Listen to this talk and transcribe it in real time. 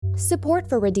Support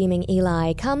for Redeeming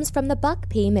Eli comes from the Buck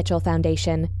P. Mitchell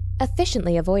Foundation,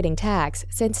 efficiently avoiding tax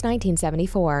since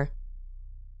 1974.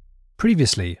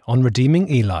 Previously on Redeeming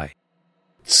Eli.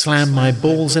 Slam my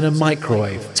balls in a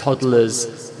microwave. Toddlers,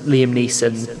 Liam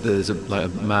Neeson. There's a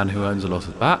man who owns a lot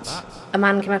of bats. A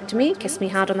man came up to me, kissed me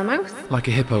hard on the mouth. Like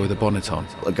a hippo with a bonnet on.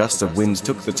 A gust of wind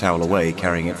took the towel away,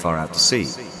 carrying it far out to sea.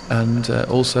 And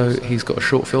also, he's got a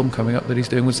short film coming up that he's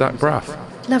doing with Zach Braff.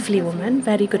 Lovely woman,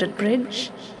 very good at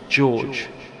bridge. George,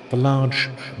 the large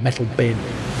metal bin.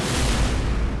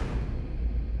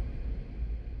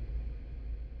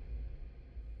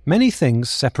 Many things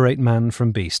separate man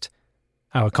from beast.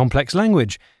 Our complex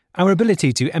language, our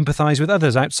ability to empathise with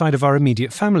others outside of our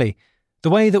immediate family, the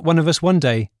way that one of us one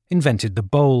day invented the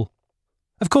bowl.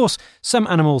 Of course, some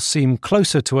animals seem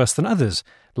closer to us than others,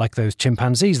 like those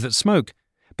chimpanzees that smoke,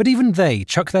 but even they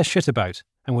chuck their shit about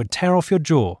and would tear off your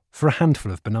jaw for a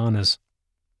handful of bananas.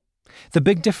 The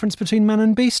big difference between man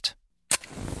and beast?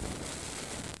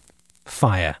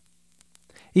 Fire.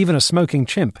 Even a smoking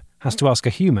chimp has to ask a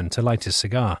human to light his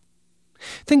cigar.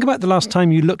 Think about the last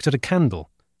time you looked at a candle.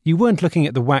 You weren't looking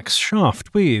at the wax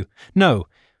shaft, were you? No,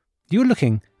 you were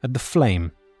looking at the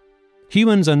flame.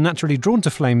 Humans are naturally drawn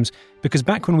to flames because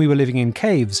back when we were living in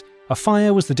caves, a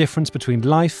fire was the difference between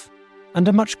life and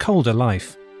a much colder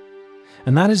life.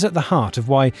 And that is at the heart of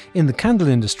why, in the candle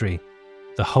industry,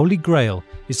 the holy grail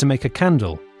is to make a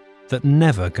candle that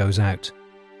never goes out.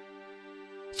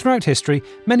 Throughout history,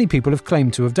 many people have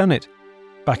claimed to have done it.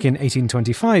 Back in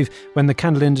 1825, when the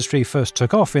candle industry first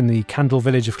took off in the candle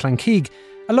village of Llanquig,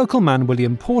 a local man,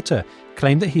 William Porter,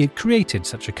 claimed that he had created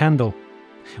such a candle.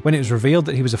 When it was revealed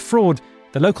that he was a fraud,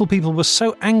 the local people were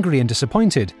so angry and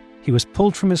disappointed, he was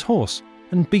pulled from his horse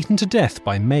and beaten to death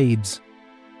by maids.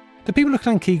 The people of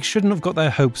Llanquig shouldn't have got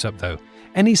their hopes up, though.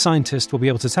 Any scientist will be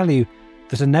able to tell you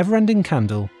that a never-ending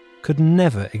candle could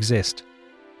never exist.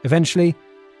 Eventually,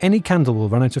 any candle will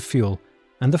run out of fuel,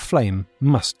 and the flame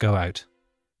must go out.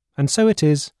 And so it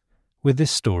is with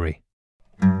this story.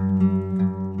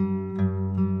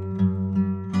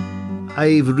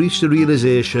 I've reached the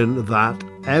realisation that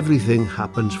everything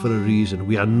happens for a reason.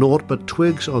 We are naught but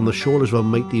twigs on the shoulders of a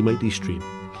mighty, mighty stream.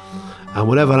 And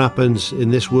whatever happens in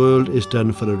this world is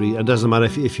done for a reason. It doesn't matter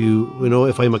if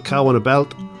if I'm a cow on a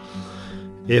belt,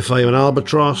 if I'm an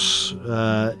albatross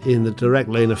in the direct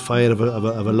line of fire of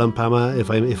a lump hammer, if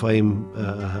I'm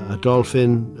a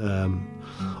dolphin,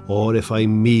 or if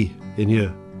I'm me in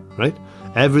here, right?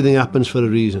 Everything happens for a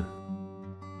reason.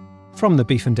 From the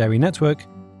Beef and Dairy Network,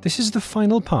 this is the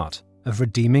final part of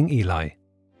Redeeming Eli.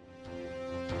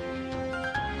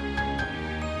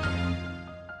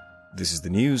 This is the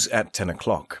news at 10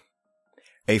 o'clock.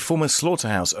 A former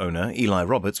slaughterhouse owner, Eli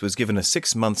Roberts, was given a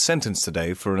 6-month sentence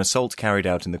today for an assault carried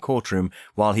out in the courtroom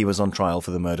while he was on trial for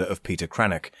the murder of Peter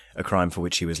Cranach, a crime for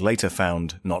which he was later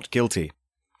found not guilty.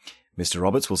 Mr.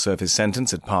 Roberts will serve his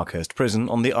sentence at Parkhurst Prison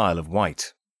on the Isle of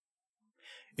Wight.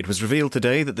 It was revealed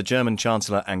today that the German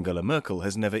Chancellor Angela Merkel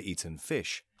has never eaten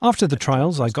fish. After the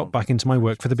trials, I got back into my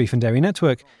work for the Beef and Dairy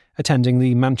Network, attending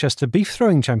the Manchester Beef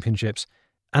Throwing Championships,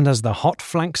 and as the hot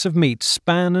flanks of meat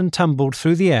span and tumbled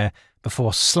through the air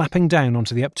before slapping down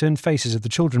onto the upturned faces of the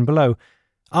children below,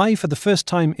 I, for the first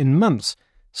time in months,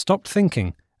 stopped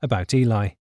thinking about Eli.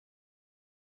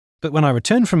 But when I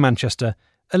returned from Manchester,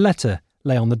 a letter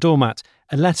lay on the doormat,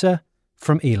 a letter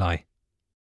from Eli.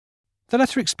 The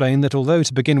letter explained that although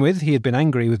to begin with he had been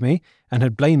angry with me and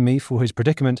had blamed me for his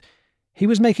predicament, he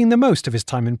was making the most of his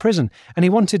time in prison, and he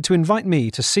wanted to invite me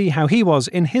to see how he was,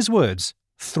 in his words,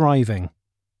 thriving.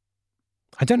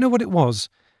 I don't know what it was,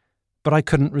 but I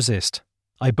couldn't resist.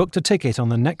 I booked a ticket on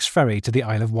the next ferry to the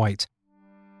Isle of Wight.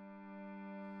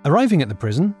 Arriving at the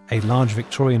prison, a large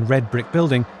Victorian red brick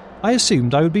building, I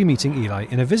assumed I would be meeting Eli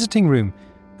in a visiting room,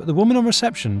 but the woman on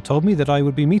reception told me that I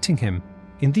would be meeting him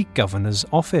in the governor's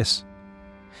office.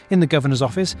 In the governor's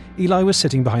office, Eli was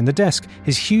sitting behind the desk,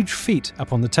 his huge feet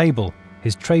up on the table,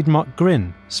 his trademark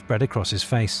grin spread across his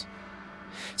face.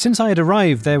 Since I had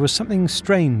arrived, there was something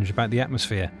strange about the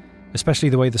atmosphere, especially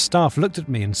the way the staff looked at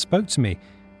me and spoke to me.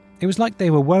 It was like they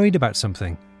were worried about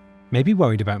something, maybe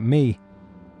worried about me.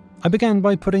 I began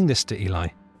by putting this to Eli.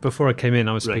 Before I came in,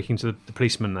 I was speaking to the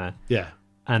policeman there. Yeah.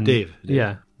 And Dave.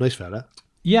 Yeah. Nice fella.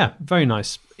 Yeah, very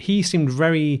nice. He seemed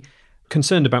very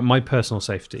concerned about my personal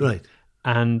safety. Right.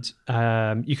 And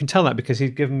you can tell that because he's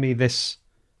given me this.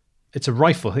 It's a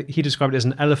rifle. He described it as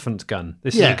an elephant gun.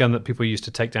 This is a gun that people use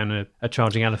to take down a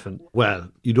charging elephant. Well,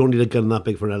 you don't need a gun that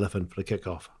big for an elephant for a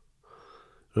kick-off.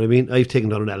 You know what I mean? I've taken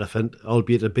down an elephant,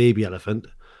 albeit a baby elephant,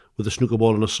 with a snooker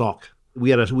ball and a sock. We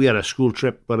had a school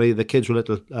trip when the kids were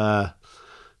little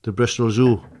to Bristol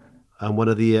Zoo, and one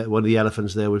of the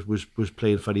elephants there was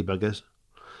playing funny buggers.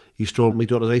 He stole my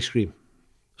daughter's ice cream.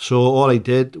 So all I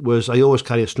did was, I always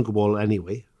carry a snooker ball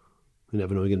anyway. You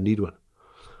never know you're going to need one.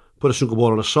 Put a snooker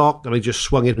ball on a sock, and I just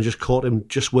swung it and just caught him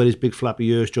just where his big flappy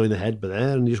ears joined the head, but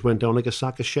there, and he just went down like a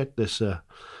sack of shit. But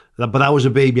that was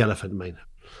a baby elephant of mine.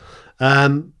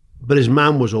 But his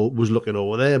mum was looking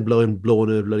over there, blowing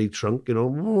her bloody trunk, you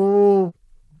know.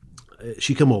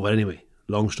 She come over anyway.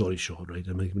 Long story short, right?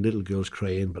 I mean, little girl's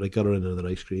crying, but I got her another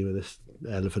ice cream, and this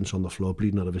elephant's on the floor,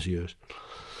 bleeding out of his ears.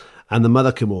 And the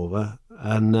mother came over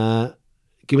and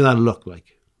gave me that look,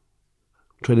 like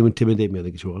trying to intimidate me, I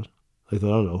think it was. I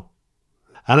thought, hello.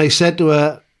 And I said to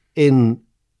her in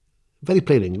very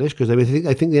plain English, because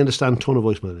I think they understand tone of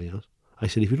voice more than anything else. I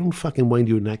said, if you don't fucking wind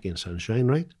your neck in, sunshine,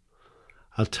 right?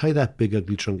 I'll tie that big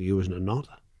ugly trunk of yours in a knot.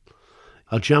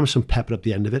 I'll jam some pepper up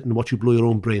the end of it and watch you blow your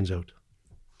own brains out.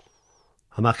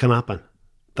 And that can happen.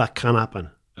 That can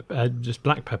happen. Just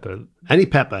black pepper? Any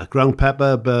pepper, ground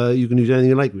pepper, but you can use anything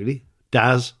you like, really.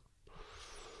 Daz.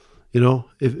 You know,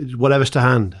 whatever's to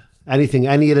hand. Anything,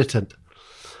 any irritant.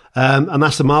 And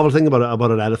that's the marvel thing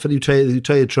about an elephant. You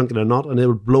tie your trunk in a knot and it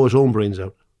will blow its own brains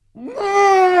out.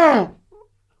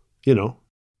 You know.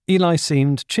 Eli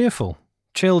seemed cheerful,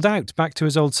 chilled out, back to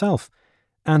his old self.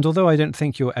 And although I don't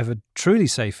think you're ever truly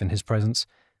safe in his presence,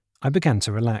 I began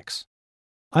to relax.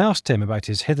 I asked him about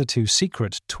his hitherto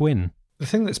secret twin. The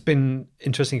thing that's been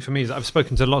interesting for me is that I've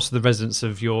spoken to lots of the residents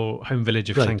of your home village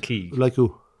of Llanquihue. Like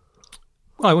who?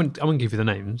 Well, I won't give you the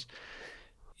names.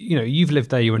 You know, you've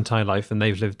lived there your entire life and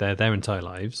they've lived there their entire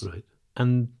lives. Right.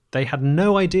 And they had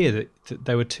no idea that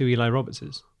there were two Eli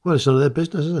Robertses. Well, it's none of their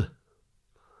business, is it?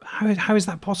 How is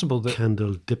that possible?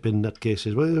 Candle dipping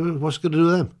nutcases. What's going to do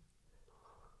with them?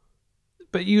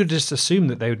 But you would just assume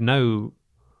that they would know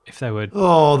if they were...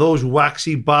 Oh, those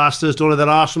waxy bastards don't have their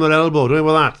arse from their elbow. Don't know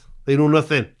about that. They know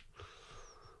nothing.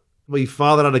 My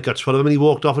father had a guts full of them and he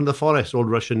walked off into the forest, old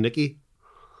Russian Nicky.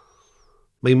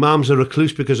 My mum's a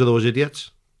recluse because of those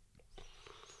idiots.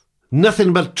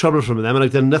 Nothing but trouble from them, and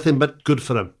I've done nothing but good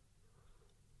for them.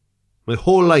 My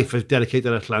whole life I've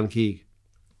dedicated to Llanquihue.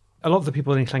 A lot of the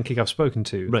people in Llanquihue I've spoken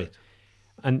to, right,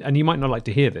 and you might not like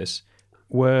to hear this,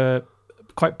 were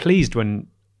quite pleased when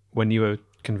you were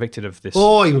convicted of this.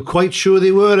 Oh, I'm quite sure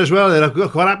they were as well. They're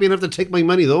quite happy enough to take my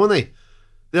money, though, aren't they?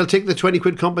 They'll take the 20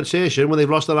 quid compensation when they've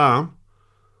lost their arm.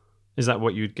 Is that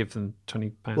what you'd give them,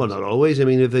 £20? Well, not always. I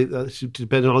mean, if it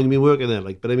depends on how long you've been working there.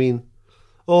 Like, but I mean,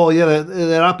 oh yeah,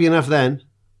 they're happy enough then,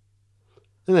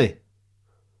 aren't they?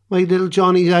 My little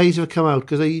Johnny's eyes have come out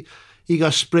because he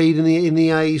got sprayed in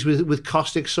the eyes with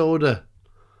caustic soda.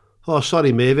 Oh,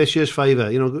 sorry, Mavis, here's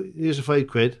 £5. You know, here's a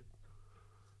 £5.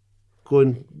 Go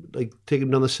and like take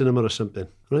him down the cinema or something,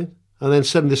 right? And then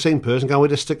suddenly the same person can't wait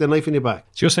to stick the knife in your back.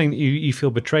 So you're saying that you feel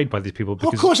betrayed by these people?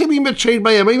 Because... Of course I've been betrayed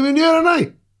by him. I'm even here, and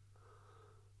I.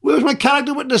 Where's my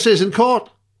character witnesses in court?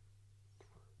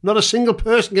 Not a single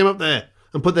person came up there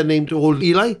and put their name to old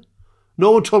Eli.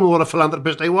 No one told me what a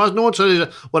philanthropist I was. No one told me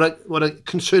what a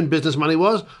concerned businessman he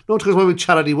was. No one told me about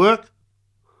charity work.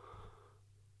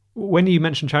 When you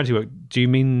mention charity work, do you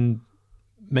mean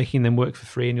making them work for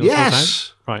free in your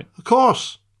Yes. Right. Of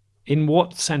course. In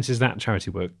what sense is that charity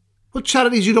work? Well,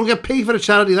 charities, you don't get paid for a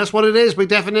charity. That's what it is by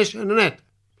definition, isn't it?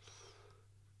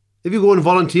 If you go and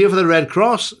volunteer for the Red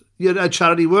Cross, you're a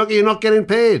charity worker, you're not getting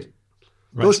paid.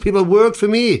 Right. Those people work for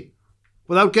me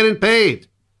without getting paid.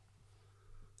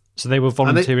 So they were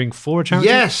volunteering for a charity?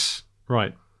 Yes.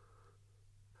 Right.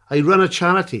 I run a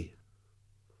charity.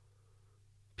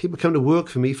 People come to work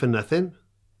for me for nothing.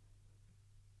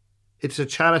 It's a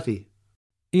charity.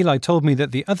 Eli told me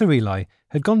that the other Eli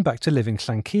had gone back to live in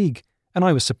Llanquihue, and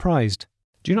I was surprised.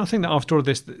 Do you not think that after all of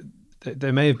this,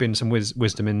 there may have been some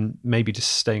wisdom in maybe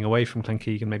just staying away from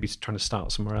Llanquihue and maybe trying to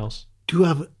start somewhere else? Do you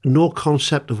have no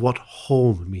concept of what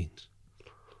home means?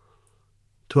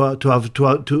 To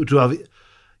have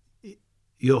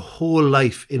your whole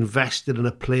life invested in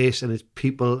a place and its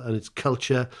people and its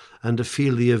culture, and to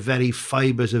feel the very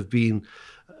fibres of being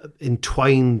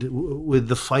entwined with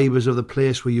the fibres of the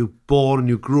place where you were born and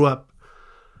you grew up.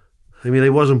 I mean, I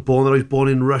wasn't born there. I was born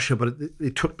in Russia, but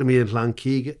it took to me in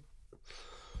Llanquihue.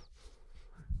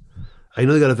 I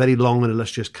know they got a very long and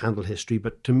illustrious candle history,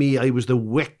 but to me, I was the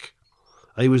wick.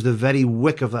 I was the very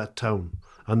wick of that town,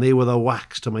 and they were the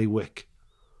wax to my wick.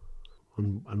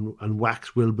 And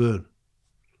wax will burn.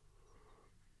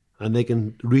 And they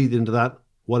can read into that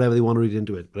whatever they want to read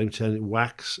into it, but I'm telling you,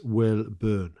 wax will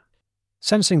burn.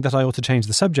 Sensing that I ought to change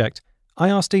the subject, I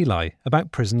asked Eli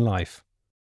about prison life.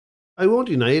 I won't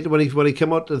deny it. When he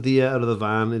came out of the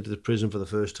van into the prison for the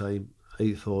first time,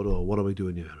 I thought, "Oh, what am I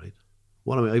doing here? Right?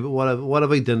 What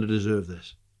have I done to deserve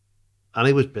this?" And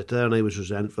I was bitter, and I was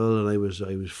resentful, and I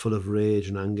was full of rage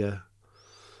and anger.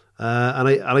 And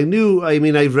I knew, I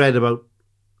mean, I've read about,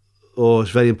 it's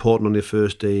very important on your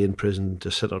first day in prison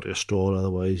to sit out your stall,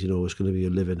 otherwise, it's going to be a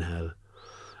living hell.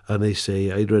 And they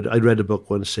say, I'd read a book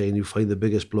once saying you find the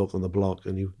biggest bloke on the block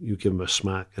and you give him a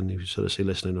smack and you sort of say,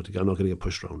 listen, I'm not going to get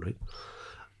pushed around, right?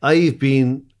 I've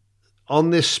been on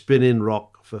this spinning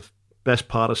rock for best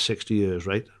part of 60 years,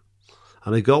 right?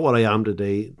 And I got what I am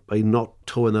today by not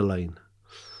towing the line.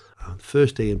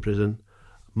 First day in prison,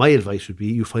 my advice would be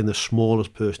you find the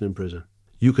smallest person in prison.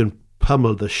 You can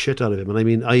pummel the shit out of him. And I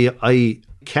mean, I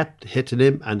kept hitting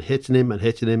him and hitting him and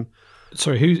hitting him.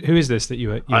 Sorry, who is this that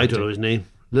you I don't know his name.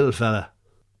 Little fella.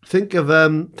 Think of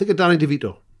Danny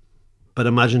DeVito. But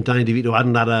imagine Danny DeVito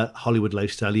hadn't had a Hollywood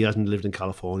lifestyle. He hasn't lived in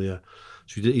California.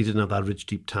 So he didn't have that rich,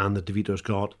 deep tan that DeVito's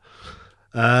got.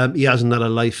 He hasn't had a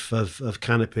life of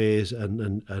canapes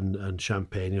and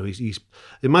champagne. He's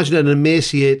imagine an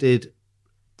emaciated,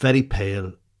 very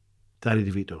pale Danny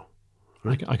DeVito.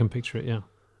 Right? I can picture it, yeah.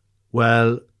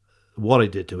 Well, what I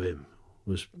did to him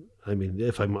was, I mean,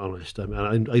 if I'm honest,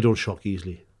 I don't shock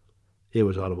easily. It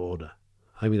was out of order.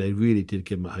 I mean, I really did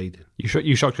give him a hiding.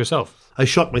 You shocked yourself? I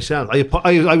shocked myself.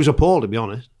 I was appalled, to be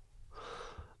honest.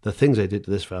 The things I did to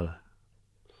this fella.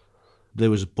 There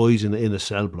was boys in the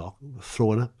cell block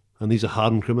throwing up, and these are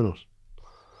hardened criminals.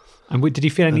 And did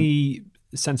you feel any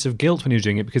sense of guilt when you were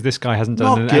doing it? Because this guy hasn't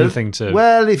done anything to...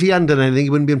 Well, if he hadn't done anything, he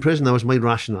wouldn't be in prison. That was my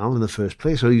rationale in the first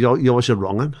place. So you always said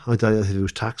wrong. I think it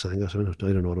was tax, I think. I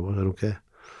don't know what it was. I don't care.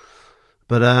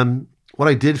 But what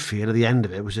I did feel at the end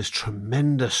of it was this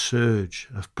tremendous surge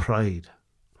of pride.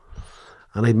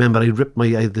 And I remember I ripped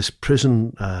I had this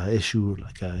prison issue,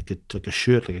 like a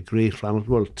shirt, like a grey flannel,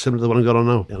 well, similar to the one I got on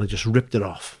now. And I just ripped it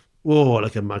off. Oh,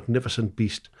 like a magnificent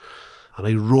beast. And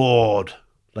I roared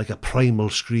like a primal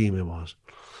scream it was.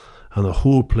 And the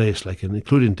whole place,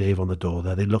 including Dave on the door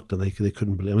there, they looked and they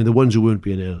couldn't believe. I mean, the ones who weren't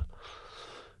being ill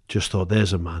just thought,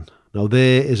 there's a man. Now,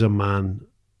 there is a man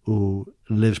who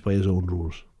lives by his own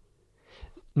rules.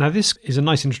 Now, this is a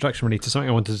nice introduction, really, to something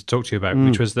I wanted to talk to you about,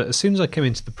 which was that as soon as I came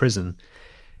into the prison,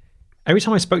 every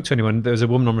time I spoke to anyone, there was a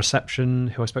woman on reception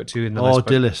who I spoke to.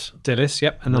 Dillis. Dillis,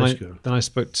 yep. And then I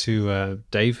spoke to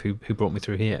Dave, who brought me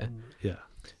through here. Yeah.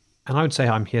 And I would say,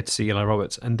 I'm here to see Eli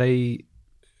Roberts. And they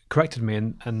corrected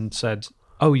me and said,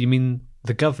 oh, you mean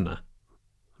the governor?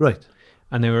 Right.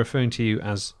 And they were referring to you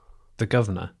as the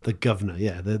governor. The governor,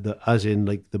 yeah. The as in,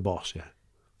 like, the boss, yeah.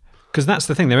 Because that's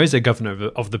the thing. There is a governor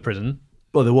of the prison.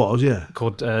 Well, there was, yeah.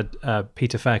 Called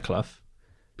Peter Fairclough.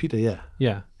 Peter, yeah.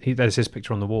 Yeah. There's his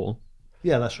picture on the wall.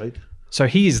 Yeah, that's right. So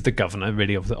he's the governor,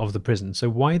 really, of the prison. So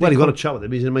why... Well, you got to chat with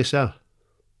him. He's in my cell.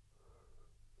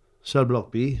 Cell block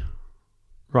B.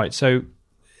 Right, so,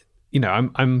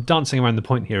 I'm dancing around the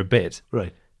point here a bit.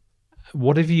 Right.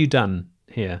 What have you done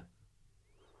here?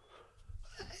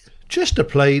 Just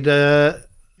applied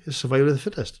survival of the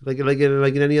fittest, like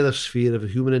in any other sphere of a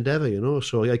human endeavour,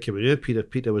 So I came in here.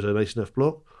 Peter was a nice enough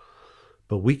bloke,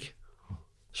 but weak.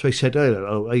 So I said, I had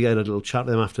a little chat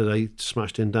with him after I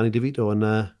smashed in Danny DeVito,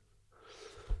 and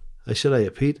I said, "Hey,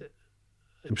 Pete,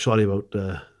 I'm sorry about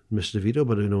Mr. DeVito,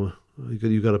 but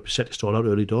you got to set your stall out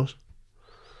early doors."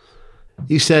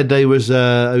 He said I was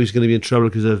going to be in trouble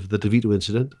because of the DeVito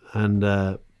incident, and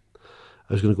I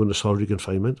was going to go into solitary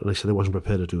confinement, and I said I wasn't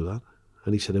prepared to do that,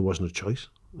 and he said it wasn't a choice.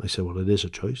 I said, well, it is a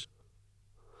choice.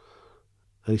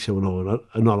 And he said, well, no,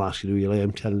 I'm not asking you, Eli,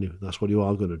 I'm telling you, that's what you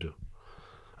are going to do.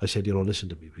 I said, listen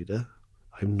to me, Peter,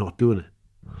 I'm not doing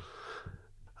it.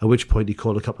 At which point he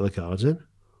called a couple of the cards in.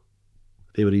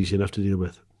 They were easy enough to deal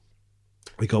with.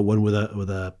 I got one with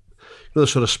a the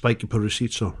sort of spike you put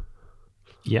receipts on.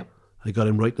 Yep. I got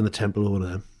him right in the temple over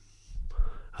them.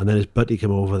 And then his buddy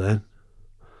came over then.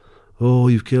 Oh,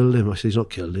 you've killed him. I said, he's not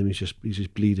killed him, he's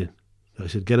just bleeding. I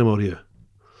said, get him out of here.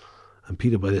 And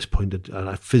Peter, by this point,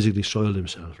 had physically soiled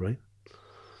himself, right?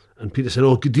 And Peter said,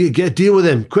 oh, deal with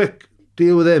him, quick,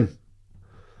 deal with him.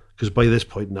 Because by this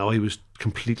point now, I was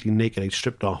completely naked. I'd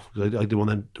stripped off because I didn't want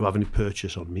them to have any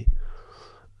purchase on me.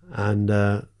 And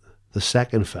the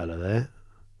second fella there,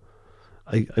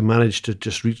 I managed to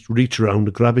just reach around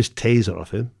to grab his taser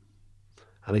off him,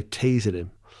 and I tasered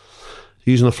him.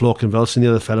 Using the floor convulsing, the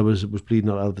other fella was bleeding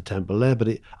out of the temple there, but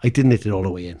I didn't hit it all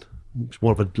the way in. It was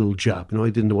more of a little jab, I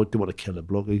didn't want to kill a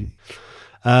bloke.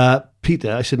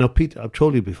 Peter, I said, no, Peter, I've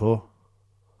told you before,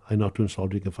 I'm not doing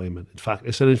solitary confinement. In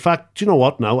fact, do you know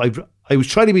what now? I was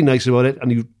trying to be nice about it, and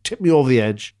you tipped me over the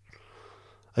edge.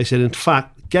 I said, in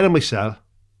fact, get in my cell.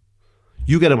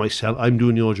 You get in my cell, I'm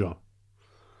doing your job.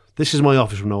 This is my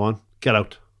office from now on. Get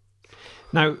out.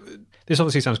 Now, this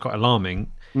obviously sounds quite alarming.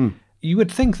 You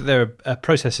would think that there are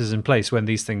processes in place when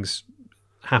these things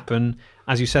happen.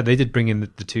 As you said, they did bring in the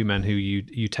two men who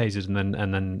you tasered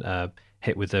and then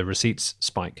hit with the receipts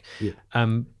spike. Yeah.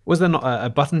 Was there not a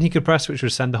button he could press which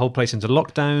would send the whole place into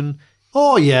lockdown?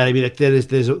 Oh yeah, I mean, like,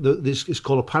 there's it's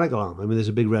called a panic alarm. I mean, there's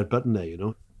a big red button there, you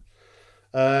know.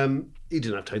 He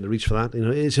didn't have time to reach for that, you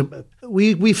know.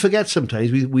 We forget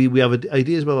sometimes. We have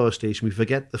ideas about our station. We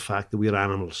forget the fact that we are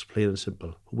animals, plain and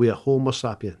simple. We are Homo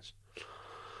sapiens.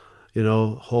 You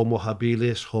know, Homo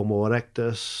habilis, Homo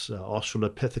erectus,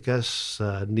 Australopithecus,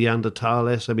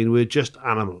 Neanderthalis. I mean, we're just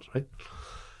animals, right?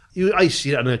 I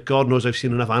see it, and God knows I've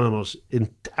seen enough animals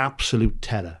in absolute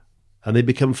terror. And they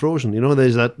become frozen. You know,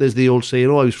 there's the old saying,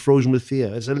 I was frozen with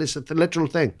fear. It's a literal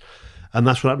thing. And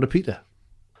that's what happened to Peter.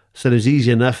 So it was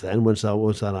easy enough then, once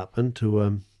that happened,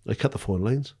 to I cut the phone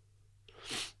lines.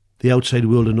 The outside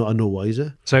world are no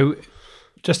wiser. So,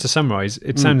 just to summarise,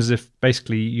 it sounds as if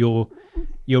basically you're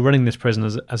running this prison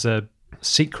as a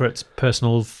secret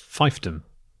personal fiefdom.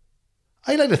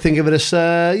 I like to think of it as,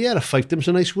 a fiefdom's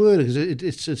a nice word, because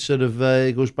it's sort of,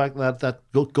 it goes back to that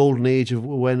golden age of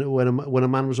when a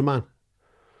man was a man.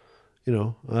 You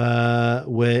know,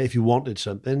 where if you wanted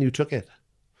something, you took it.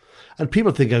 And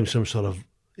people think I'm some sort of,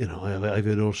 you know, I've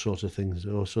heard all sorts of things,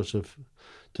 all sorts of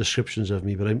descriptions of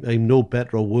me, but I'm no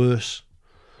better or worse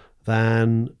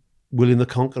than William the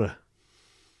Conqueror.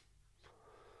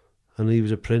 And he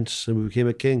was a prince and we became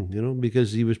a king, you know,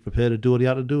 because he was prepared to do what he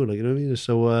had to do, like, you know what I mean?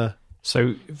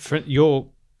 So for your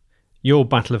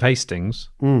Battle of Hastings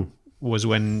was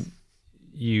when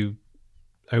you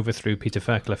overthrew Peter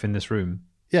Fairclough in this room.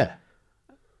 Yeah.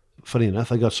 Funny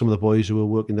enough, I got some of the boys who were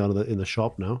working down in the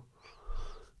shop now,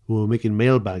 who were making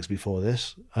mailbags before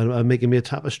this, and making me a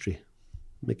tapestry,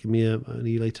 making me an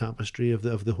Eli tapestry of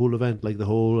the whole event, like the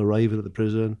whole arrival at the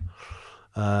prison,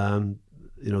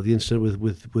 you know, the incident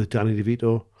with Danny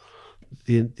DeVito,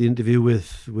 the interview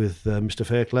with Mr.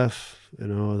 Fairclough, you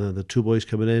know, the two boys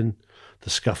coming in,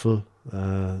 the scuffle,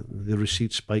 the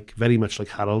receipt spike, very much like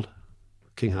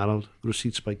King Harold, the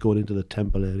receipt spike going into the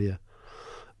temple area.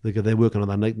 They're working on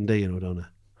that night and day, you know, down there.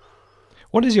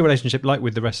 What is your relationship like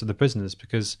with the rest of the prisoners?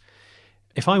 Because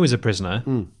if I was a prisoner,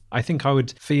 I think I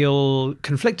would feel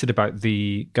conflicted about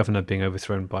the governor being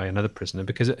overthrown by another prisoner,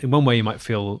 because in one way you might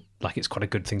feel like it's quite a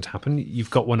good thing to happen.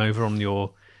 You've got one over on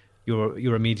your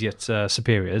immediate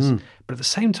superiors, but at the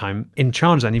same time, in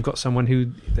charge then, you've got someone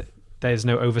who there's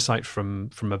no oversight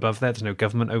from above there. There's no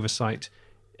government oversight.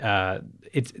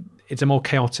 It's a more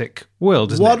chaotic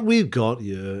world, isn't it? What we've got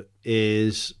here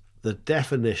is the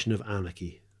definition of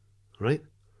anarchy, right?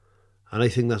 And I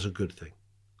think that's a good thing.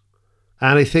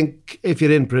 And I think if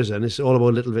you're in prison, it's all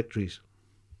about little victories.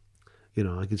 You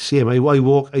know, I can see him. I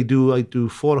do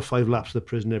 4 or 5 laps of the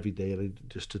prison every day, and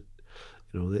just to,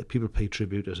 you know, people pay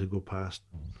tribute as I go past,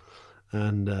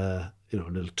 and you know,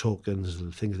 little tokens,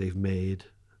 little things they've made.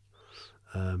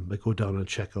 I go down and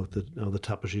check out how the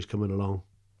tapestry's coming along.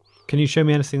 Can you show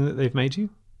me anything that they've made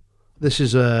you? This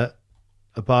is a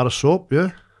bar of soap,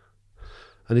 yeah.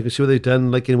 And you can see what they've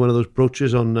done, like in one of those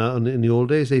brooches in the old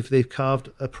days. They've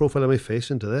carved a profile of my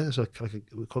face into there. So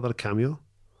we call that a cameo.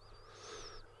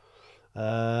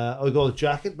 I got a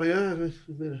jacket, but yeah, I made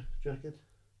a jacket.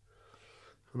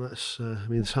 And that's, I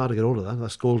mean, it's hard to get hold of that.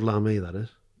 That's gold lame, that is.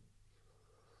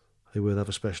 I wear that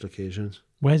for special occasions.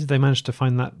 Where did they manage to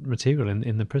find that material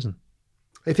in the prison?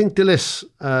 I think Dilys,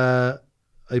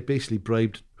 I basically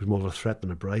bribed, it was more of a threat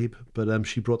than a bribe, but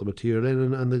she brought the material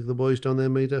in, and the boys down there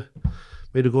made a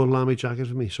gold lame jacket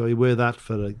for me. So I wear that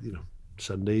for, you know,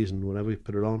 Sundays and whatever, we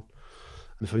put it on.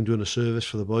 And if I'm doing a service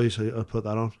for the boys, I'll put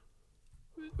that on.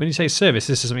 When you say service,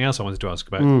 this is something else I wanted to ask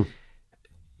about.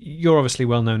 You're obviously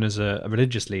well known as a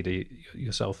religious leader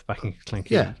yourself back in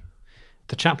Clancy. Yeah.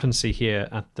 The chaplaincy here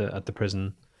at the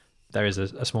prison, there is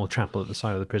a small chapel at the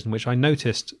side of the prison, which I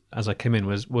noticed as I came in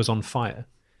was on fire.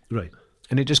 Right.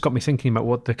 And it just got me thinking about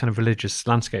what the kind of religious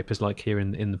landscape is like here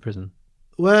in the prison.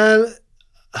 Well,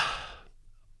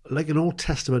 like an Old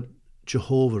Testament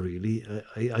Jehovah, really,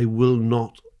 I will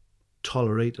not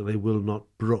tolerate and I will not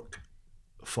brook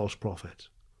false prophets.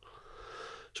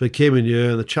 So I came in here,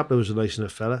 and the chaplain was a nice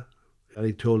enough fella, and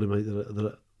he told him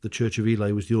that the Church of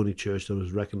Eli was the only church that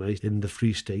was recognised in the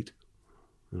Free State,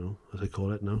 you know, as I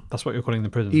call it now. That's what you're calling the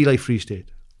prison? Eli Free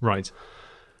State. Right.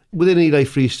 Within Eli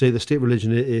Free State, the state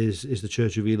religion is the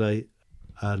Church of Eli,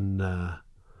 and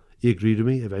he agreed with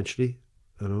me eventually,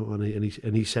 you know,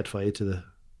 and he set fire to the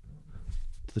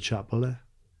chapel there,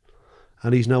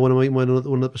 and he's now one of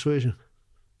the persuasion.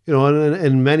 You know, and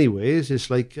in many ways, it's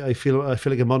like I feel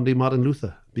like a modern-day Martin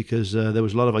Luther, because there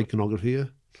was a lot of iconography here,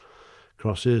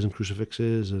 crosses and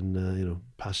crucifixes, and you know,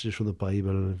 passages from the Bible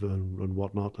and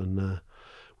whatnot, and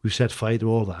we've set fire to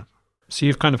all that. So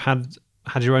you've kind of had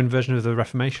had your own version of the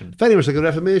Reformation. Very much like a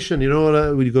Reformation, you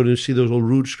know, when you go to see those old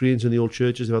rood screens in the old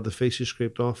churches, they've had the faces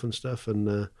scraped off and stuff,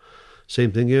 and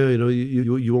same thing here, you know,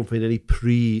 you won't find any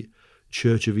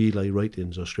pre-Church of Eli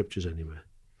writings or scriptures anywhere.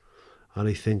 And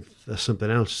I think there's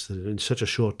something else, that in such a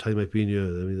short time I've been here,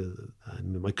 I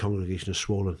mean, my congregation is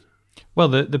swollen. Well,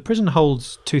 the prison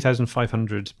holds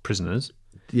 2,500 prisoners.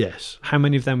 Yes. How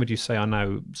many of them would you say are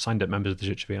now signed up members of the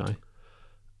Church of Eli?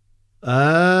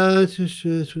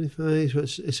 25.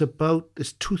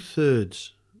 It's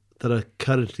 2/3 that are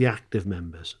currently active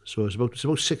members. So it's about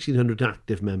 1,600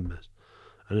 active members,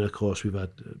 and then of course we've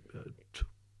had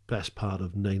best part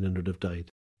of 900 have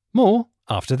died. More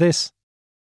after this.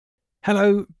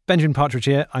 Hello, Benjamin Partridge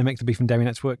here. I make the Beef and Dairy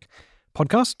Network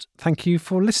podcast. Thank you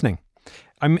for listening.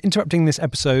 I'm interrupting this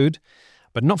episode,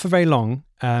 but not for very long,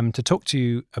 to talk to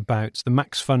you about the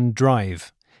Max Fun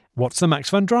Drive. What's the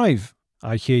Max Fun Drive?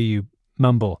 I hear you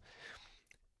mumble.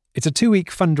 It's a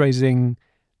 2-week fundraising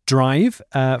drive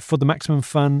for the Maximum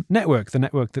Fun Network, the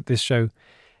network that this show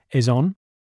is on.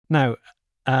 Now,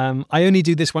 I only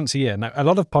do this once a year. Now, a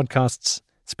lot of podcasts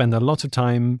spend a lot of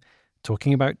time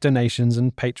talking about donations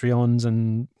and Patreons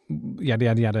and yada,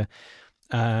 yada, yada.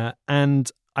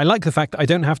 And I like the fact that I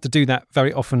don't have to do that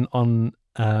very often on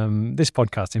this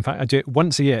podcast. In fact, I do it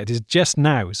once a year. It is just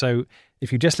now. So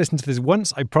if you just listen to this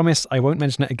once, I promise I won't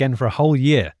mention it again for a whole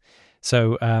year.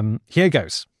 So here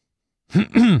goes.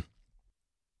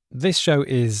 This show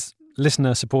is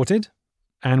listener supported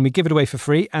and we give it away for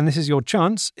free. And this is your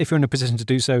chance, if you're in a position to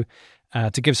do so,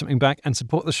 to give something back and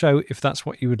support the show if that's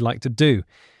what you would like to do.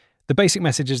 The basic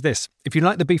message is this. If you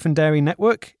like the Beef and Dairy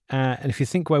Network, and if you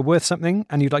think we're worth something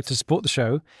and you'd like to support the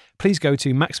show, please go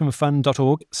to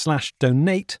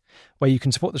maximumfun.org/donate, where you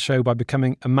can support the show by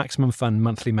becoming a Maximum Fun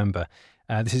monthly member.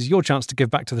 This is your chance to give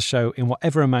back to the show in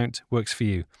whatever amount works for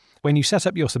you. When you set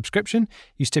up your subscription,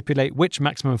 you stipulate which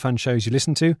Maximum Fun shows you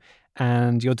listen to,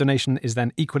 and your donation is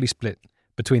then equally split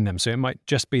between them. So it might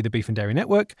just be the Beef and Dairy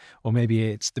Network, or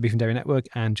maybe it's the Beef and Dairy Network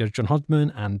and Judge John Hodgman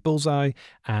and Bullseye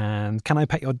and Can I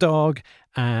Pet Your Dog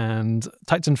and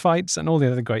Tights and Fights and all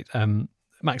the other great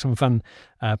Maximum Fun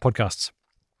podcasts.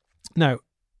 Now,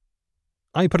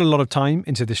 I put a lot of time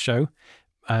into this show,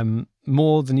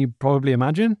 more than you probably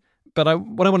imagine, but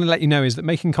what I want to let you know is that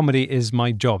making comedy is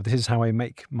my job. This is how I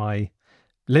make my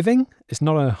living. It's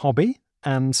not a hobby.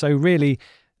 And so really,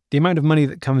 the amount of money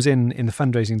that comes in the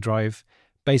fundraising drive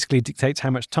basically dictates how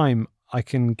much time I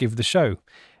can give the show.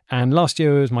 And last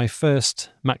year was my first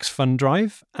Max Fun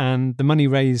Drive, and the money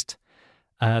raised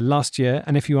last year.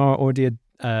 And if you are already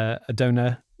a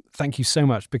donor, thank you so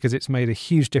much, because it's made a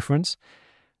huge difference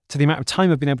to the amount of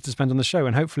time I've been able to spend on the show.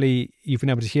 And hopefully you've been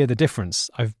able to hear the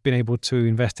difference. I've been able to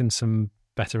invest in some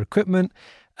better equipment.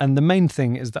 And the main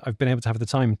thing is that I've been able to have the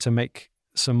time to make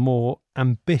some more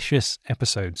ambitious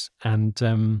episodes.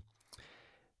 And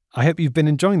I hope you've been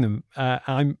enjoying them.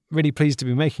 I'm really pleased to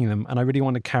be making them, and I really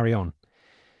want to carry on.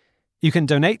 You can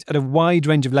donate at a wide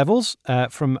range of levels,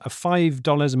 from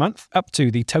 $5 a month up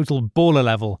to the total baller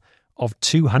level of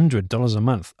 $200 a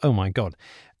month. Oh my God.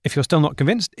 If you're still not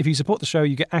convinced, if you support the show,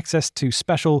 you get access to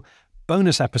special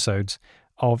bonus episodes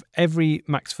of every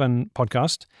Max Fun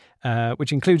podcast,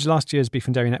 which includes last year's Beef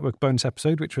and Dairy Network bonus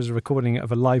episode, which was a recording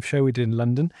of a live show we did in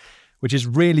London, which is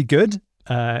really good,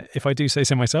 if I do say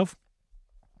so myself,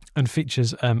 and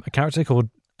features a character called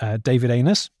David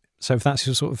Anus. So if that's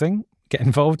your sort of thing, get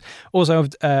involved. Also,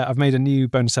 I've made a new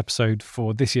bonus episode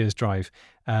for this year's drive,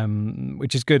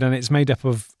 which is good, and it's made up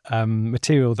of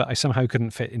material that I somehow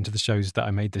couldn't fit into the shows that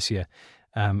I made this year.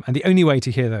 And the only way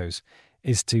to hear those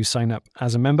is to sign up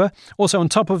as a member. Also, on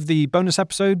top of the bonus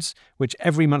episodes, which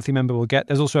every monthly member will get,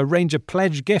 there's also a range of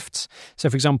pledge gifts. So,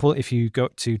 for example, if you go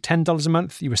up to $10 a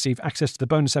month, you receive access to the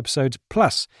bonus episodes,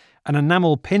 plus an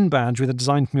enamel pin badge with a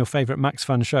design from your favourite Max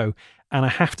Fun show. And I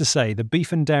have to say, the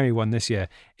Beef and Dairy one this year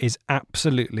is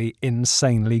absolutely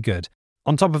insanely good.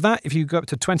 On top of that, if you go up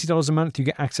to $20 a month, you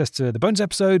get access to the bonus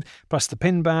episode, plus the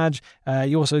pin badge.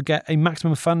 You also get a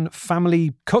Maximum Fun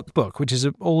family cookbook, which is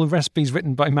all the recipes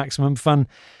written by Maximum Fun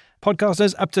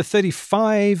podcasters, up to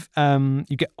 35.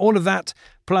 You get all of that,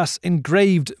 plus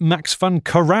engraved Max Fun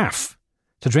carafe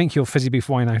to drink your fizzy beef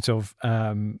wine out of.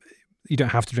 You don't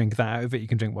have to drink that out of it. You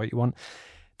can drink what you want.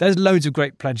 There's loads of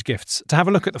great pledge gifts. To have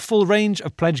a look at the full range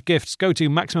of pledge gifts, go to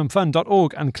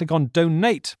maximumfun.org and click on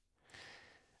Donate.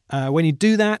 When you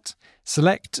do that,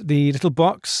 select the little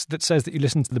box that says that you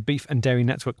listen to the Beef and Dairy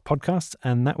Network podcast,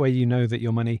 and that way you know that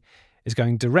your money is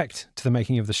going direct to the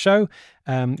making of the show.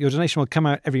 Your donation will come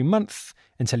out every month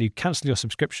until you cancel your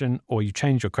subscription, or you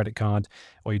change your credit card,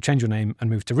 or you change your name and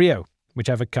move to Rio,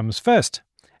 whichever comes first.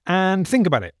 And think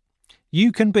about it.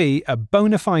 You can be a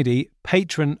bona fide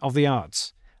patron of the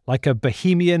arts, like a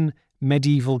bohemian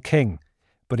medieval king.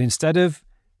 But instead of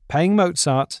paying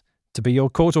Mozart to be your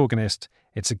court organist,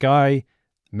 it's a guy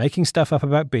making stuff up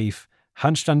about beef,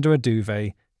 hunched under a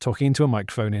duvet, talking into a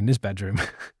microphone in his bedroom.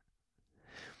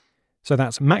 So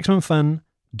that's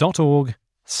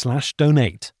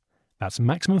MaximumFun.org/donate. That's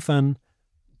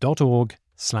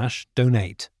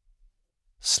MaximumFun.org/donate.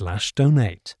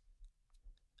 /donate.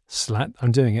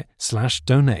 I'm doing it.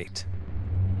 /donate.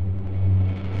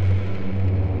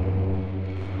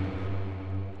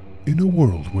 In a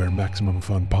world where Maximum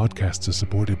Fun podcasts are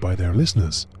supported by their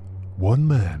listeners, one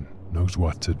man knows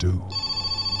what to do.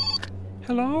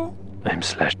 Hello? I'm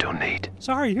 /donate.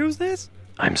 Sorry, who's this?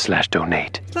 I'm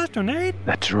 /donate. /donate?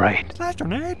 That's right.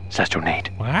 /donate?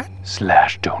 /donate. What?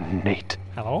 /donate.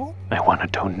 Hello? I want to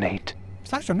donate.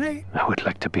 /donate? I would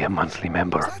like to be a monthly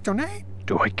member. /donate?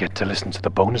 Do I get to listen to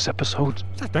the bonus episodes?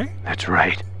 /donate? That's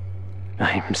right.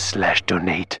 I'm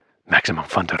 /donate.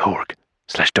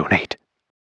 MaximumFun.org/donate.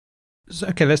 So,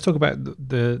 okay, let's talk about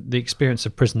the experience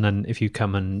of prison then, if you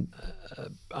come and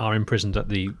are imprisoned at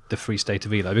the Free State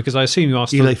of Ely, because I assume you are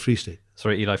still... Ely Free State.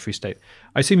 Sorry, Ely Free State.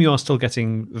 I assume you are still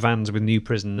getting vans with new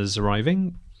prisoners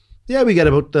arriving? Yeah, we get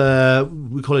about,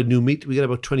 we call it new meat, we get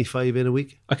about 25 in a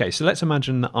week. Okay, so let's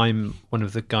imagine that I'm one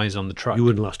of the guys on the truck. You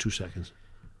wouldn't last 2 seconds.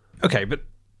 Okay, but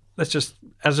let's just,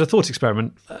 as a thought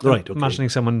experiment, right, okay. Imagining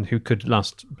someone who could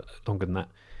last longer than that.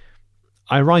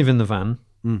 I arrive in the van.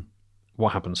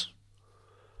 What happens?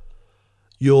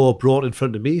 You're brought in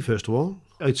front of me, first of all.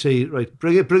 I'd say, right,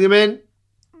 bring him in.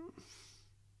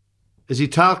 Is he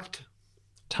talked?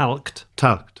 Talked.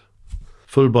 Talked.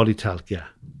 Full body talc, yeah.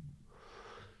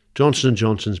 Johnson &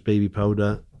 Johnson's baby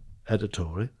powder, head to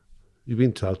toe, right? You've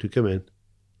been talked, you come in.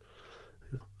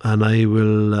 And I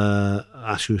will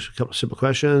ask you a couple of simple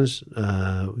questions.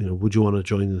 Would you want to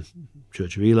join the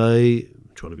Church of Ely? Do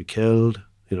you want to be killed?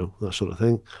 That sort of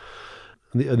thing.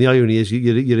 And the irony is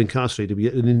you're incarcerated, but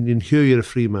in here you're a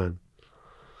free man.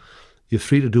 You're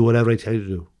free to do whatever I tell you to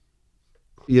do.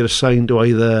 You're assigned to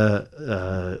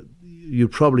either, you'll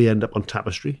probably end up on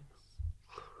tapestry.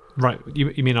 Right.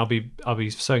 You mean I'll be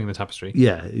sewing the tapestry?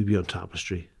 Yeah, you'll be on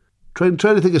tapestry. Trying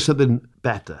to think of something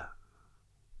better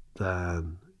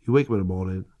than you wake up in the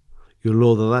morning, you'll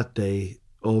know that day,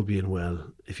 all being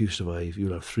well, if you survive,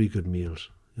 you'll have 3 good meals,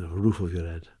 a roof over your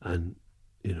head, and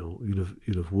you'll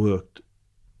have worked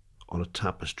on a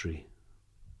tapestry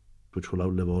which will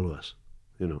outlive all of us,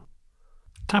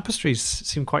 Tapestries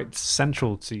seem quite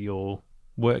central to your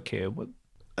work here.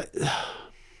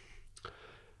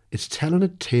 It's telling a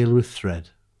tale with thread.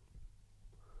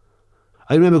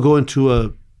 I remember going to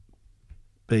a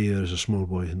Bayeux as a small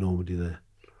boy in Normandy there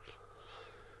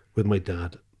with my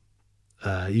dad.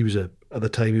 He was at the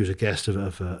time he was a guest of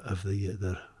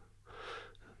the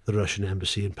Russian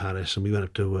embassy in Paris, and we went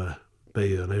up to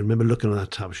Bayeux, and I remember looking at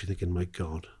that tapestry thinking, my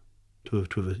God, to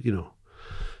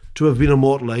have been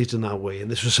immortalised in that way. And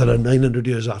this was sort of 900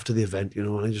 years after the event, and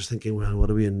I'm just thinking, well,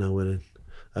 what are we in now?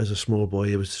 As a small boy,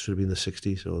 it should have been the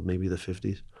 60s or maybe the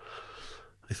 50s.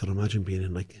 I thought, imagine being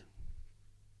in the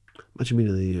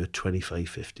year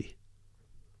 2550,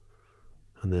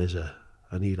 and there's an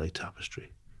Ely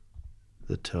tapestry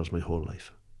that tells my whole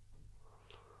life.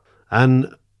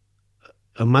 And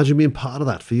imagine being part of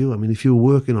that for you. I mean, if you were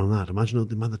working on that, imagine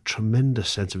the tremendous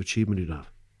sense of achievement you'd have.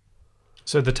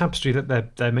 So the tapestry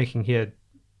that they're making here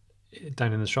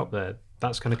down in the shop there,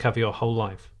 that's going to cover your whole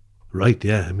life? Right,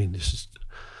 yeah. I mean,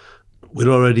 we're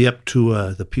already up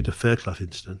to the Peter Fairclough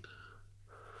incident.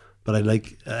 But I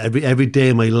like every day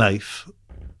of my life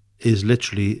is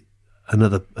literally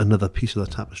another piece of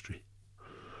that tapestry.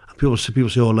 And people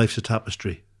say, oh, life's a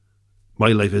tapestry. My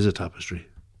life is a tapestry.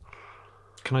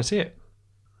 Can I see it?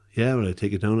 Yeah, well, I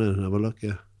take it down and have a look,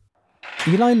 yeah.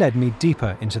 Ely led me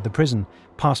deeper into the prison,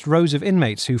 past rows of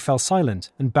inmates who fell silent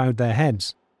and bowed their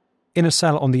heads. In a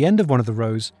cell on the end of one of the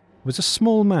rows was a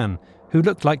small man who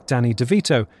looked like Danny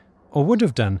DeVito, or would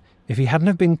have done if he hadn't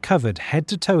have been covered head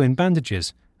to toe in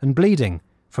bandages and bleeding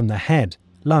from the head,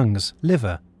 lungs,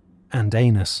 liver, and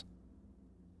anus.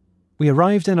 We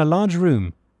arrived in a large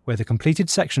room where the completed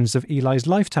sections of Ely's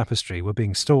life tapestry were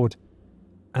being stored,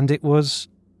 and it was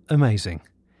amazing.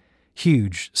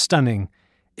 Huge, stunning,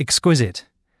 exquisite.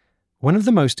 One of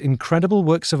the most incredible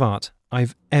works of art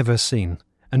I've ever seen.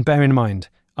 And bear in mind,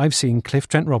 I've seen Cliff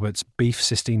Trent Roberts' Beef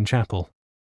Sistine Chapel.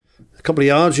 A couple of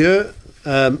yards here.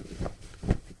 Here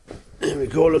we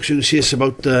go. Look, you can see it's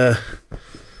about 3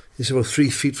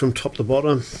 feet from top to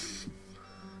bottom,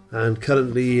 and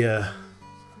currently,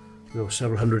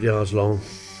 several hundred yards long.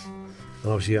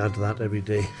 And obviously, you add to that every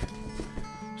day.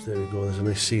 So there we go. There's a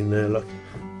nice scene there. Look,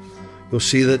 you'll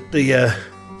see that the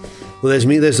well, there's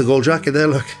me. There's the gold jacket there.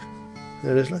 Look,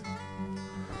 there it is. Look,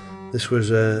 this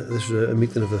was a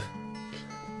meeting of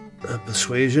a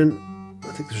persuasion.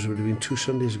 I think this would have been 2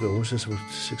 Sundays ago. What's this? About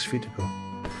 6 feet ago.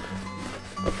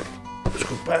 Let's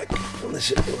go back. Well,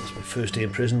 this is my first day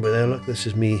in prison. But there, look, this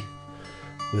is me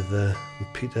with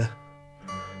Peter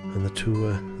and the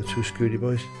two security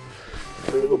boys.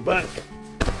 I'm gonna go back.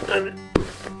 And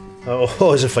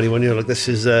oh, it's a funny one here. Look, this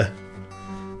is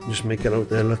just make it out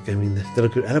there. Look, I mean, they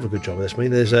did a hell of a good job of this, mate.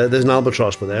 There's an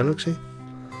albatross by there. Look, see.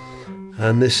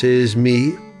 And this is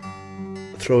me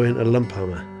throwing a lump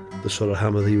hammer, the sort of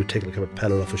hammer that you would take like a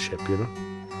propeller off a ship, you know.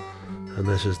 And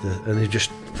this is and you just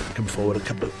come forward a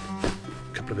couple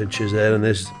of inches there, and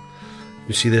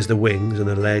you see there's the wings and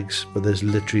the legs, but there's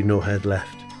literally no head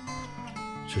left.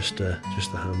 Just the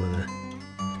hammer there.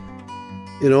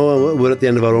 You know, we're at the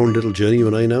end of our own little journey, you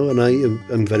and I now, and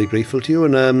I'm very grateful to you.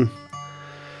 And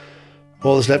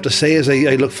all that's left to say is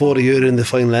I look forward to hearing the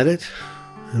final edit.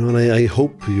 You know, and I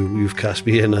hope you've cast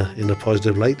me in a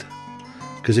positive light.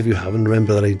 Because if you haven't,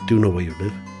 remember that I do know where you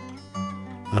live,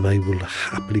 and I will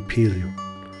happily peel you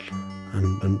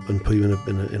and put you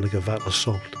in like a vat of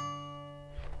salt.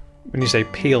 When you say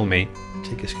peel me,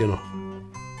 take your skin off.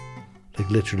 Like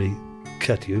literally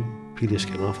cut you, peel your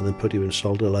skin off, and then put you in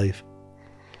salt alive.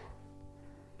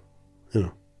 You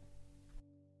know.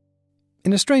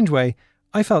 In a strange way,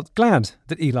 I felt glad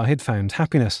that Eli had found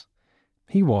happiness.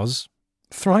 He was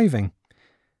thriving.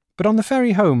 But on the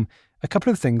ferry home, a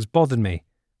couple of things bothered me.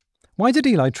 Why did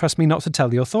Eli trust me not to tell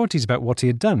the authorities about what he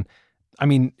had done? I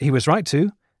mean, he was right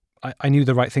to. I knew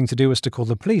the right thing to do was to call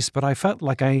the police, but I felt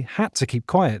like I had to keep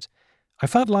quiet. I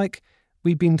felt like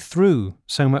we'd been through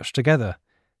so much together.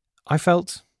 I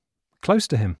felt close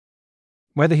to him.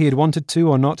 Whether he had wanted to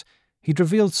or not, he'd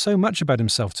revealed so much about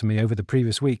himself to me over the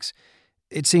previous weeks.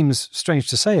 It seems strange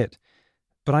to say it,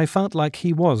 but I felt like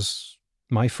he was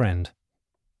my friend.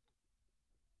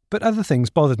 But other things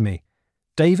bothered me.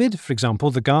 David, for example,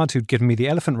 the guard who'd given me the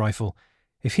elephant rifle,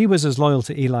 if he was as loyal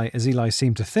to Eli as Eli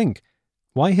seemed to think,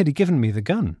 why had he given me the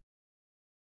gun?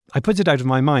 I put it out of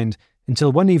my mind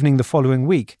until one evening the following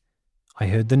week, I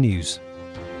heard the news.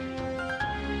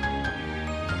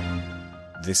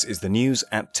 This is the news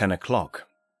at 10 o'clock.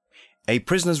 A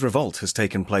prisoners' revolt has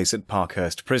taken place at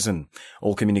Parkhurst Prison.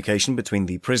 All communication between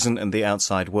the prison and the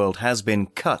outside world has been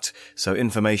cut, so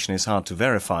information is hard to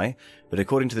verify. But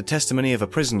according to the testimony of a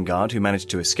prison guard who managed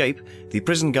to escape, the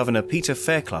prison governor Peter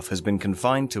Fairclough has been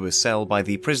confined to a cell by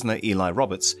the prisoner Eli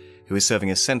Roberts, who is serving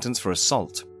a sentence for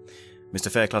assault. Mr.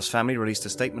 Fairclough's family released a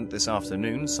statement this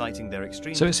afternoon citing their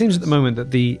extreme... So it seems at the moment that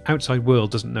the outside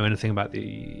world doesn't know anything about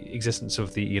the existence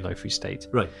of the Eli Free State.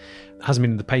 Right. It hasn't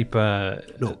been in the paper.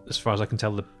 No. As far as I can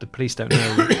tell, the police don't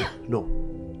know.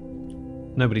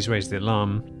 No. Nobody's raised the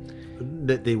alarm.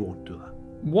 They won't do that.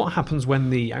 What happens when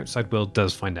the outside world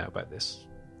does find out about this?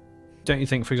 Don't you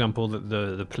think, for example, that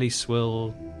the police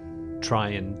will try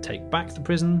and take back the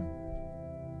prison?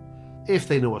 If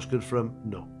they know what's good for them,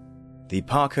 no. The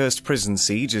Parkhurst prison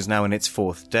siege is now in its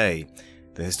 4th day.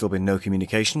 There has still been no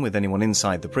communication with anyone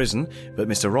inside the prison, but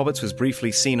Mr. Roberts was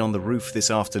briefly seen on the roof this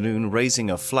afternoon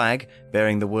raising a flag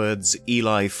bearing the words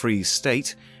Eli Free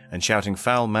State and shouting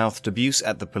foul-mouthed abuse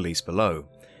at the police below.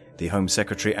 The Home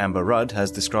Secretary Amber Rudd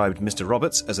has described Mr.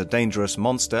 Roberts as a dangerous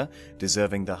monster,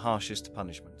 deserving the harshest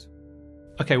punishment.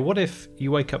 Okay, what if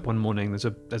you wake up one morning, there's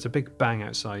a big bang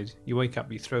outside, you wake up,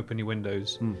 you throw open your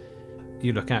windows,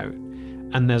 you look out,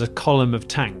 and there's a column of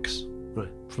tanks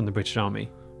from the British Army,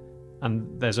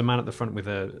 and there's a man at the front with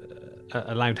a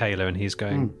loudhailer, and he's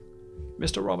going,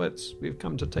 Mr. Roberts, we've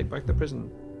come to take back the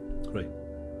prison. Right.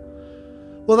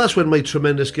 Well, that's when my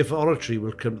tremendous gift for oratory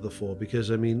will come to the fore,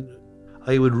 because, I mean,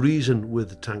 I would reason with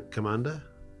the tank commander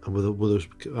and with those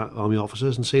army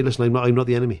officers and say, listen, I'm not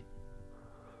the enemy.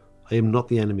 I am not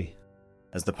the enemy.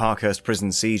 As the Parkhurst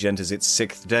prison siege enters its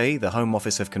 6th day, the Home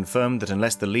Office have confirmed that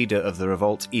unless the leader of the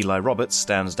revolt, Eli Roberts,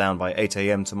 stands down by 8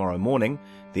 a.m. tomorrow morning,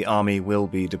 the army will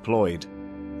be deployed.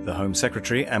 The Home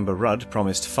Secretary, Amber Rudd,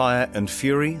 promised fire and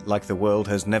fury like the world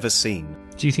has never seen.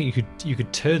 Do you think you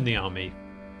could turn the army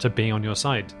to being on your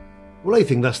side? Well, I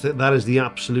think that is the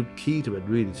absolute key to it,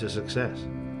 really, to success.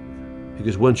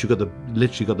 Because once you've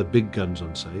literally got the big guns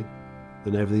on side,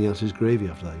 then everything else is gravy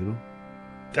after that, you know.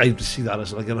 I see that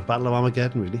as like in a battle of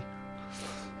Armageddon, really.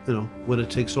 You know, when it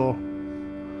takes all.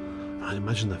 I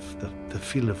imagine the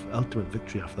feel of ultimate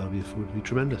victory after that would be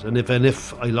tremendous. And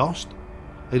if I lost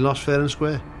fair and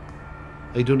square.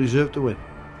 I don't deserve to win.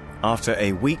 After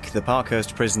a week, the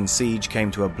Parkhurst prison siege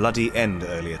came to a bloody end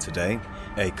earlier today.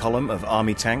 A column of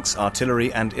army tanks,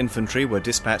 artillery and infantry were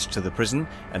dispatched to the prison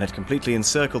and had completely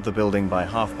encircled the building by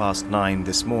 9:30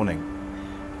 this morning.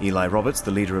 Eli Roberts,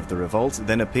 the leader of the revolt,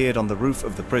 then appeared on the roof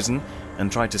of the prison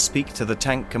and tried to speak to the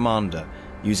tank commander,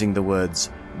 using the words,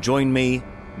 join me,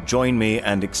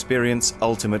 and experience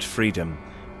ultimate freedom,"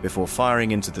 before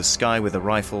firing into the sky with a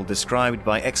rifle described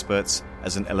by experts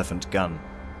as an elephant gun.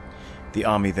 The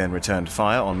army then returned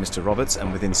fire on Mr. Roberts,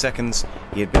 and within seconds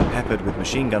he had been peppered with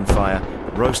machine gun fire,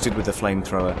 roasted with a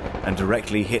flamethrower, and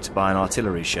directly hit by an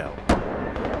artillery shell.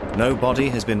 No body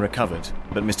has been recovered,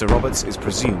 but Mr. Roberts is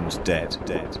presumed dead.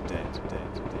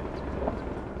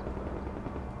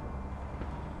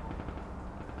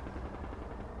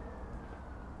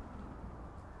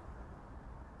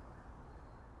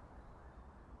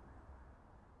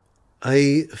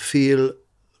 I feel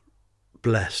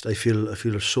blessed. I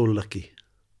feel so lucky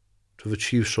to have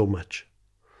achieved so much.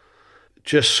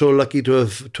 Just so lucky to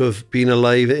have been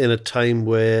alive in a time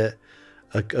where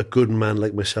a good man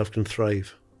like myself can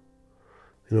thrive.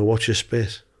 You know, watch your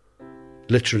space.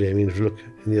 Literally, I mean, if you look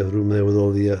in the other room there with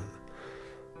all the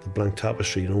blank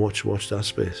tapestry, you know, watch that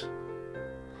space.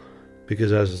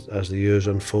 Because as the years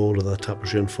unfold or that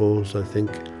tapestry unfolds, I think,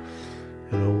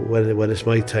 you know, when it's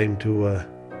my time to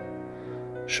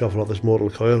shuffle off this mortal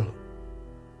coil,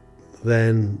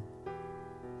 then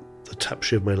the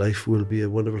tapestry of my life will be a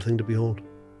wonderful thing to behold.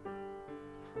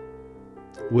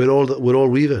 We're all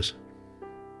weavers.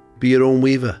 Be your own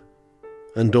weaver,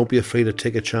 and don't be afraid to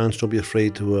take a chance. Don't be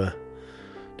afraid to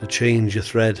change your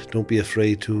thread. Don't be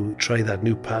afraid to try that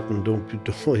new pattern.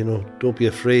 Don't be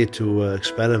afraid to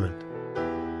experiment.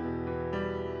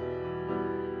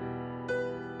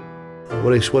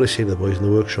 What I say to the boys in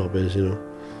the workshop is, you know,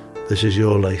 this is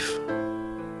your life.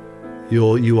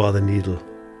 You are the needle,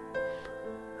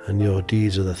 and your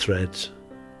deeds are the threads,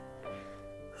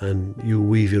 and you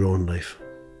weave your own life.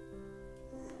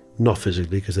 Not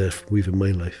physically, because they're weaving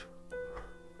my life,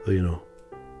 but you know.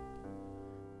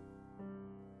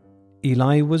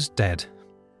 Eli was dead.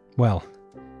 Well,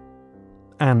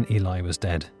 an Eli was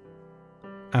dead.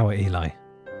 Our Eli.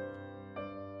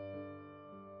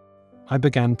 I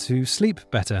began to sleep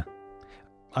better.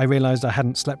 I realised I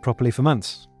hadn't slept properly for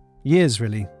months. Years,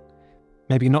 really.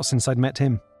 Maybe not since I'd met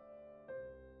him.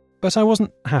 But I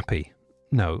wasn't happy.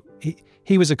 No,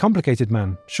 he was a complicated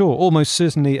man, sure, almost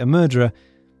certainly a murderer,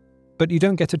 but you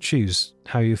don't get to choose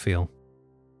how you feel.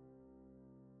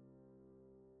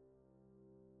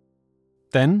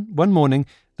 Then, one morning,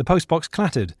 the postbox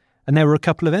clattered, and there were a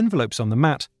couple of envelopes on the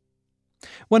mat.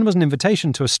 One was an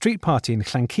invitation to a street party in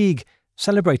Llanquig,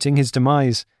 celebrating his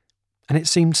demise, and it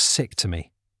seemed sick to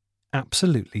me.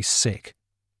 Absolutely sick.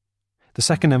 The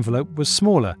second envelope was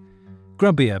smaller,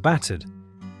 grubbier, battered.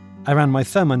 I ran my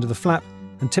thumb under the flap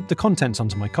and tipped the contents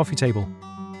onto my coffee table.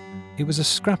 It was a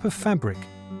scrap of fabric.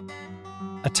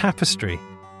 A tapestry.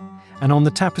 And on the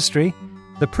tapestry,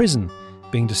 the prison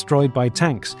being destroyed by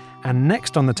tanks, and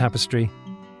next on the tapestry,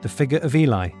 the figure of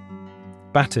Eli.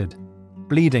 Battered,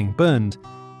 bleeding, burned,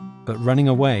 but running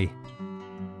away.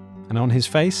 And on his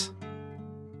face,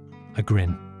 a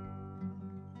grin.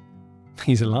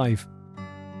 He's alive.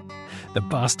 The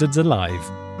bastard's alive.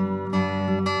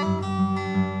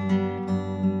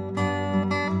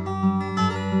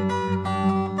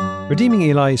 Redeeming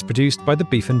Eli is produced by the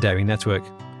Beef and Dairy Network.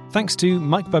 Thanks to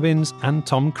Mike Bubbins and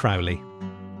Tom Crowley.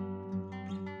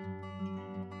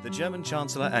 The German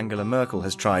Chancellor Angela Merkel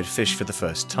has tried fish for the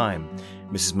first time.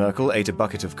 Mrs. Merkel ate a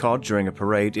bucket of cod during a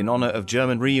parade in honour of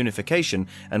German reunification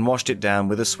and washed it down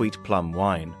with a sweet plum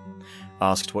wine.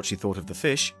 Asked what she thought of the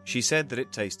fish, she said that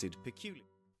it tasted peculiar.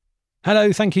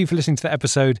 Hello, thank you for listening to the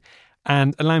episode,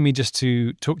 and allow me just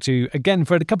to talk to you again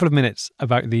for a couple of minutes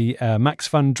about the Max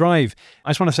Fun Drive. I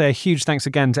just want to say a huge thanks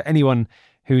again to anyone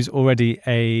who's already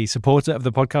a supporter of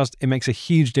the podcast. It makes a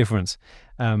huge difference,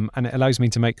 and it allows me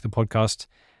to make the podcast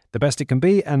the best it can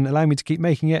be and allow me to keep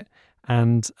making it.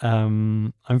 And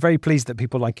I'm very pleased that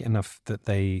people like it enough that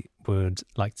they would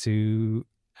like to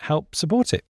help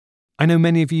support it. I know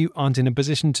many of you aren't in a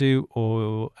position to,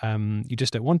 or you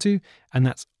just don't want to, and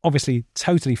that's obviously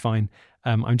totally fine.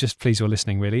 I'm just pleased you're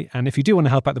listening, really. And if you do want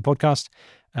to help out the podcast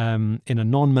in a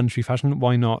non-monetary fashion,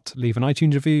 why not leave an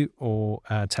iTunes review or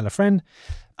tell a friend?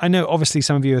 I know obviously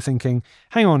some of you are thinking,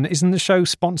 hang on, isn't the show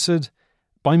sponsored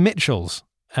by Mitchell's?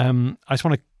 I just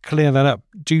want to clear that up.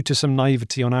 Due to some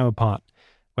naivety on our part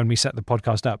when we set the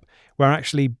podcast up, we're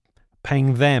actually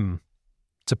paying them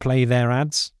to play their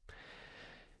ads.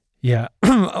 Yeah,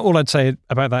 all I'd say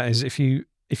about that is if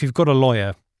you've got a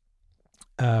lawyer,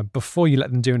 before you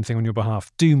let them do anything on your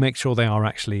behalf, do make sure they are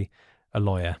actually a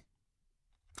lawyer.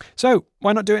 So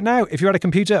why not do it now? If you're at a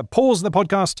computer, pause the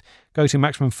podcast, go to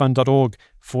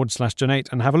maximumfun.org/donate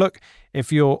and have a look.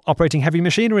 If you're operating heavy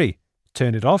machinery,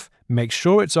 turn it off, make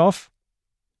sure it's off,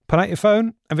 pull out your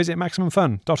phone and visit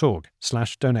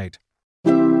maximumfun.org/donate.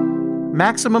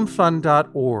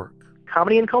 MaximumFun.org.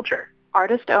 Comedy and culture.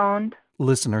 Artist owned.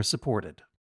 Listener supported.